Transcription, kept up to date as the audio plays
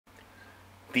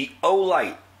the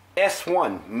Olight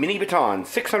S1 Mini Baton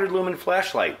 600 lumen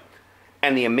flashlight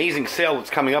and the amazing sale that's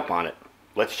coming up on it.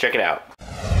 Let's check it out.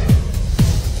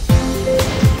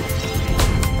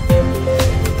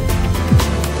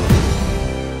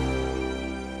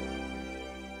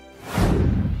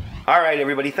 Alright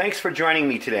everybody, thanks for joining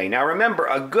me today. Now remember,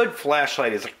 a good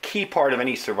flashlight is a key part of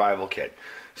any survival kit.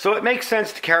 So it makes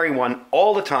sense to carry one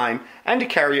all the time and to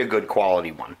carry a good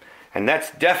quality one. And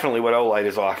that's definitely what Olight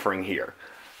is offering here.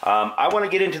 I want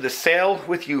to get into the sale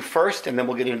with you first, and then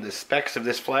we'll get into the specs of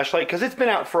this flashlight because it's been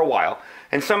out for a while.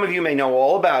 And some of you may know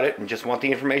all about it and just want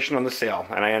the information on the sale,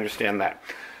 and I understand that.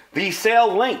 The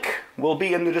sale link will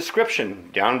be in the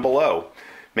description down below.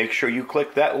 Make sure you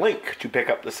click that link to pick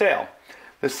up the sale.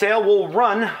 The sale will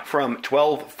run from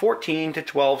 12/14 to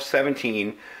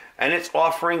 12/17, and it's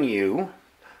offering you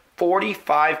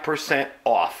 45%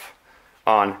 off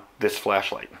on this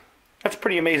flashlight. That's a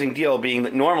pretty amazing deal, being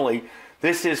that normally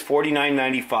this is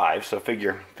 $49.95, so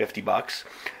figure 50 bucks,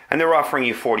 and they're offering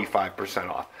you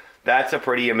 45% off. That's a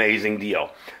pretty amazing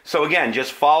deal. So again,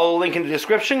 just follow the link in the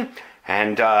description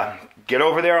and get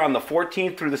over there on the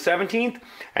 14th through the 17th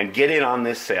and get in on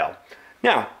this sale.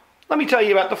 Now, let me tell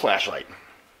you about the flashlight.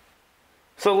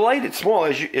 So the light, it's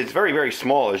very, very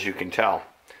small, as you can tell.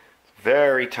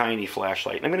 Very tiny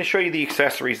flashlight. And I'm going to show you the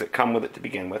accessories that come with it to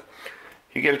begin with.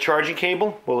 You get a charging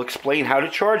cable. We'll explain how to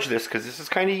charge this because this is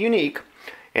kind of unique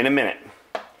in a minute.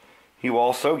 You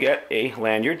also get a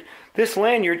lanyard. This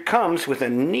lanyard comes with a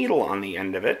needle on the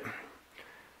end of it.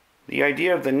 The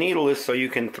idea of the needle is so you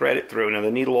can thread it through. Now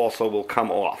the needle also will come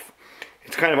off.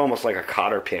 It's kind of almost like a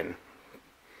cotter pin.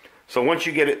 So once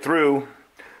you get it through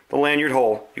the lanyard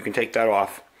hole, you can take that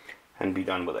off and be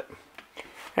done with it.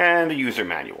 And a user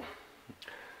manual.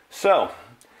 So,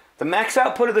 the max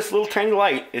output of this little tiny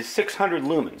light is 600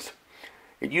 lumens.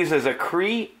 It uses a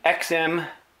Cree XM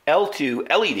L2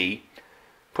 LED,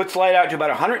 puts light out to about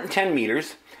 110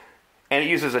 meters, and it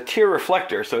uses a tear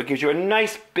reflector, so it gives you a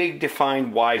nice, big,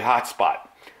 defined, wide hotspot.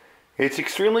 It's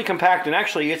extremely compact, and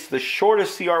actually it's the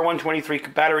shortest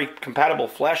CR123 battery-compatible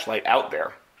flashlight out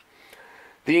there.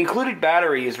 The included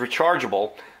battery is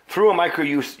rechargeable through a micro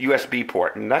USB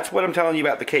port, and that's what I'm telling you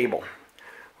about the cable.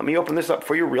 Let me open this up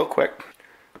for you real quick.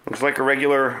 Looks like a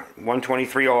regular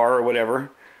 123R or whatever,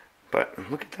 but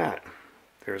look at that.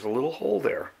 There's a little hole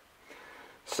there.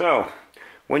 So,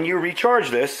 when you recharge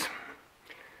this,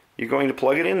 you're going to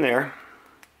plug it in there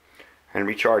and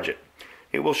recharge it.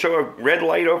 It will show a red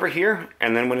light over here,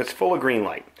 and then when it's full, a green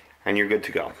light, and you're good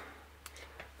to go.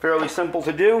 Fairly simple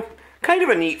to do. Kind of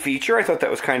a neat feature. I thought that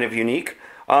was kind of unique.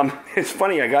 It's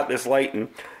funny, I got this light and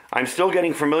I'm still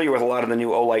getting familiar with a lot of the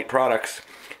new Olight products.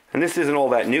 And this isn't all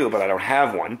that new, but I don't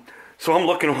have one. So I'm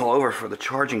looking all over for the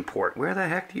charging port. Where the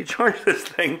heck do you charge this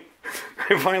thing?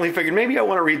 I finally figured maybe I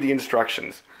want to read the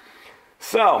instructions.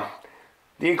 So,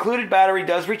 the included battery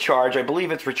does recharge. I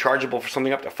believe it's rechargeable for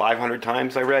something up to 500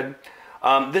 times, I read.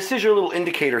 This is your little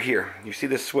indicator here. You see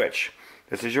this switch.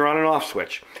 This is your on and off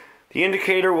switch. The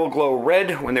indicator will glow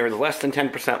red when there is less than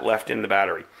 10% left in the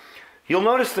battery. You'll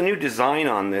notice the new design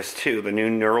on this too, the new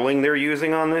knurling they're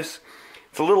using on this.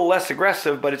 It's a little less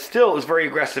aggressive, but it still is very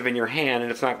aggressive in your hand and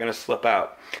it's not going to slip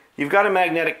out. You've got a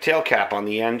magnetic tail cap on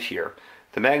the end here.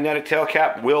 The magnetic tail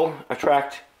cap will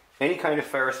attract any kind of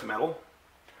ferrous metal.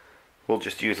 We'll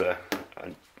just use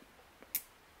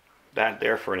that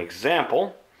there for an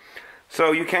example.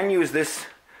 So you can use this,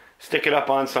 stick it up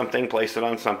on something, place it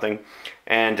on something,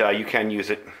 and you can use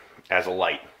it as a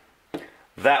light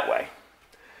that way.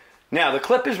 Now, the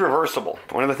clip is reversible.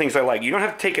 One of the things I like, you don't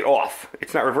have to take it off.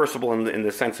 It's not reversible in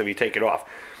the sense of you take it off.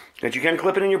 But you can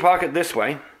clip it in your pocket this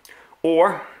way,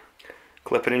 or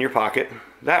clip it in your pocket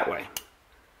that way,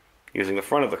 using the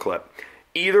front of the clip.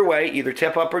 Either way, either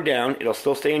tip up or down, it'll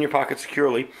still stay in your pocket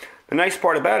securely. The nice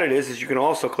part about it is you can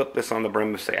also clip this on the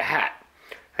brim of, say, a hat,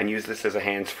 and use this as a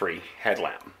hands-free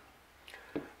headlamp.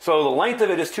 So the length of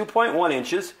it is 2.1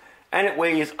 inches, and it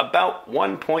weighs about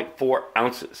 1.4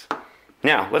 ounces.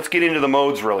 Now, let's get into the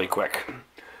modes really quick.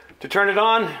 To turn it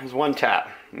on is one tap,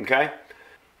 okay?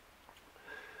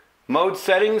 Mode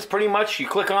settings, pretty much, you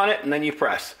click on it and then you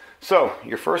press. So,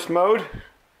 your first mode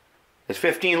is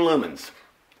 15 lumens,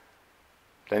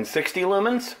 then 60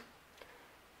 lumens,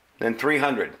 then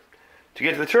 300. To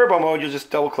get to the turbo mode, you'll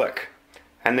just double click,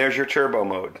 and there's your turbo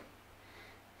mode.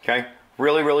 Okay?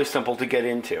 Really, really simple to get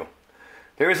into.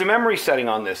 There is a memory setting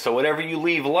on this, so whatever you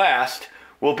leave last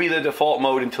will be the default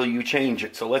mode until you change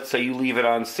it. So let's say you leave it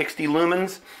on 60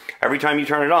 lumens. Every time you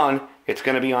turn it on, it's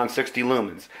going to be on 60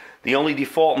 lumens. The only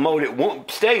default mode it won't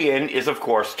stay in is, of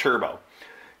course, turbo.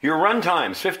 Your run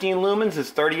times, 15 lumens is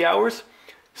 30 hours,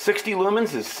 60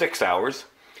 lumens is 6 hours,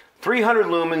 300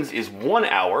 lumens is 1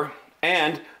 hour,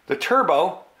 and the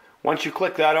turbo, once you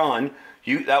click that on,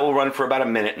 that will run for about a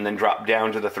minute and then drop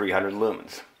down to the 300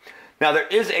 lumens. Now there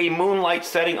is a moonlight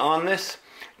setting on this.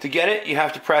 To get it, you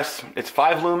have to press, it's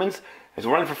 5 lumens, it's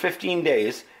run for 15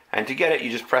 days, and to get it,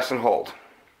 you just press and hold.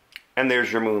 And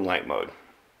there's your moonlight mode.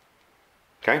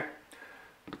 Okay?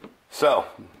 So,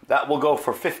 that will go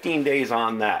for 15 days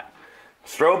on that.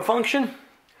 Strobe function,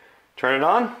 turn it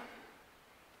on.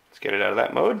 Let's get it out of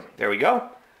that mode. There we go.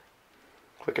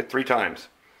 Click it 3 times.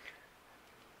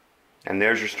 And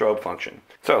there's your strobe function.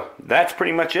 So, that's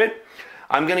pretty much it.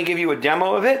 I'm going to give you a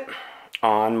demo of it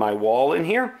on my wall in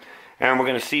here, and we're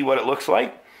going to see what it looks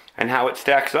like and how it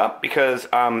stacks up, because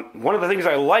one of the things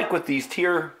I like with these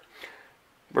tier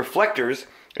reflectors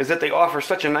is that they offer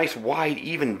such a nice wide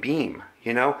even beam.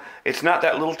 You know, it's not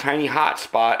that little tiny hot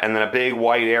spot and then a big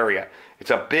white area. It's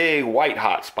a big white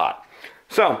hot spot.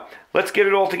 So let's get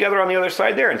it all together on the other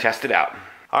side there and test it out.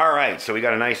 Alright, so we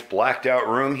got a nice blacked out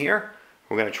room here.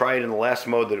 We're going to try it in the last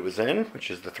mode that it was in, which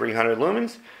is the 300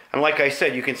 lumens. And like I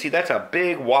said, you can see that's a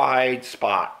big wide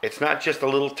spot. It's not just a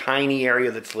little tiny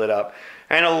area that's lit up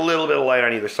and a little bit of light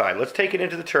on either side. Let's take it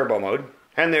into the turbo mode.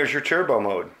 And there's your turbo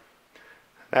mode.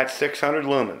 That's 600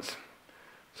 lumens.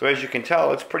 So as you can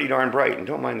tell, it's pretty darn bright. And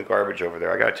don't mind the garbage over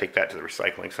there. I got to take that to the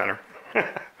recycling center.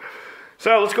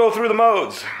 So let's go through the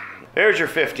modes. There's your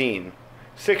 15,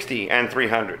 60, and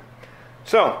 300.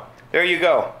 So there you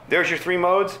go. There's your 3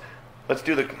 modes. Let's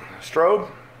do the strobe.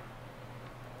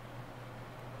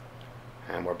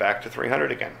 And we're back to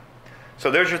 300 again. So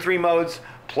there's your 3 modes,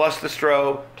 plus the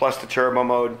strobe, plus the turbo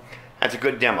mode. That's a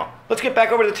good demo. Let's get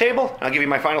back over to the table. I'll give you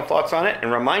my final thoughts on it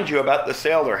and remind you about the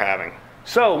sale they're having.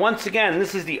 So once again,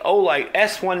 this is the Olight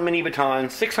S1 Mini Baton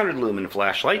 600 lumen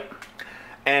flashlight.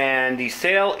 And the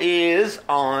sale is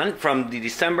on from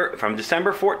December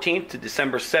 14th to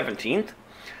December 17th.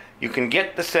 You can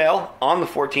get the sale on the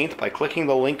 14th by clicking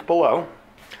the link below.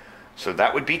 So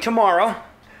that would be tomorrow.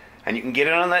 And you can get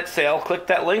it on that sale. Click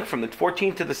that link from the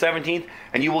 14th to the 17th,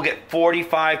 and you will get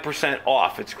 45%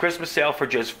 off. It's a Christmas sale for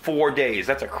just 4 days.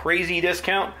 That's a crazy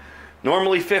discount.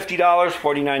 Normally $50,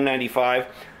 $49.95.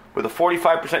 With a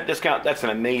 45% discount, that's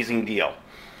an amazing deal.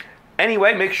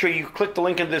 Anyway, make sure you click the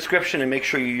link in the description and make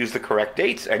sure you use the correct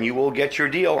dates, and you will get your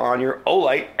deal on your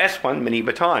Olight S1 Mini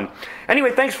Baton. Anyway,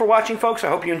 thanks for watching, folks. I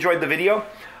hope you enjoyed the video.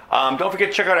 Don't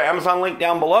forget to check out our Amazon link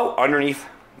down below, underneath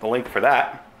the link for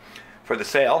that, for the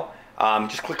sale.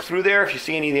 Just click through there. If you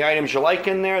see any of the items you like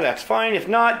in there, that's fine. If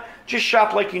not, just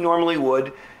shop like you normally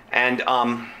would, and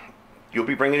you'll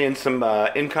be bringing in some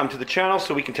income to the channel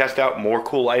so we can test out more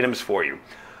cool items for you.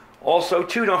 Also,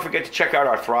 too, don't forget to check out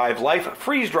our Thrive Life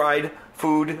freeze-dried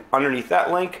food underneath that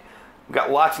link. We've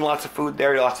got lots and lots of food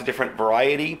there, lots of different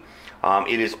variety.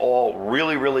 It is all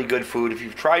really, really good food. If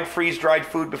you've tried freeze-dried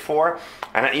food before,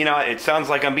 and you know, it sounds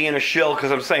like I'm being a shill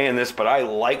because I'm saying this, but I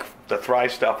like the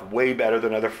Thrive stuff way better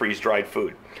than other freeze-dried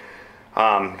food.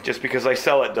 Just because I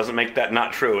sell it doesn't make that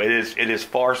not true. It is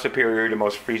far superior to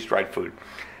most freeze-dried food.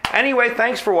 Anyway,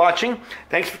 thanks for watching.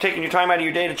 Thanks for taking your time out of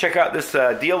your day to check out this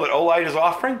deal that Olight is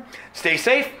offering. Stay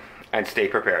safe and stay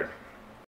prepared.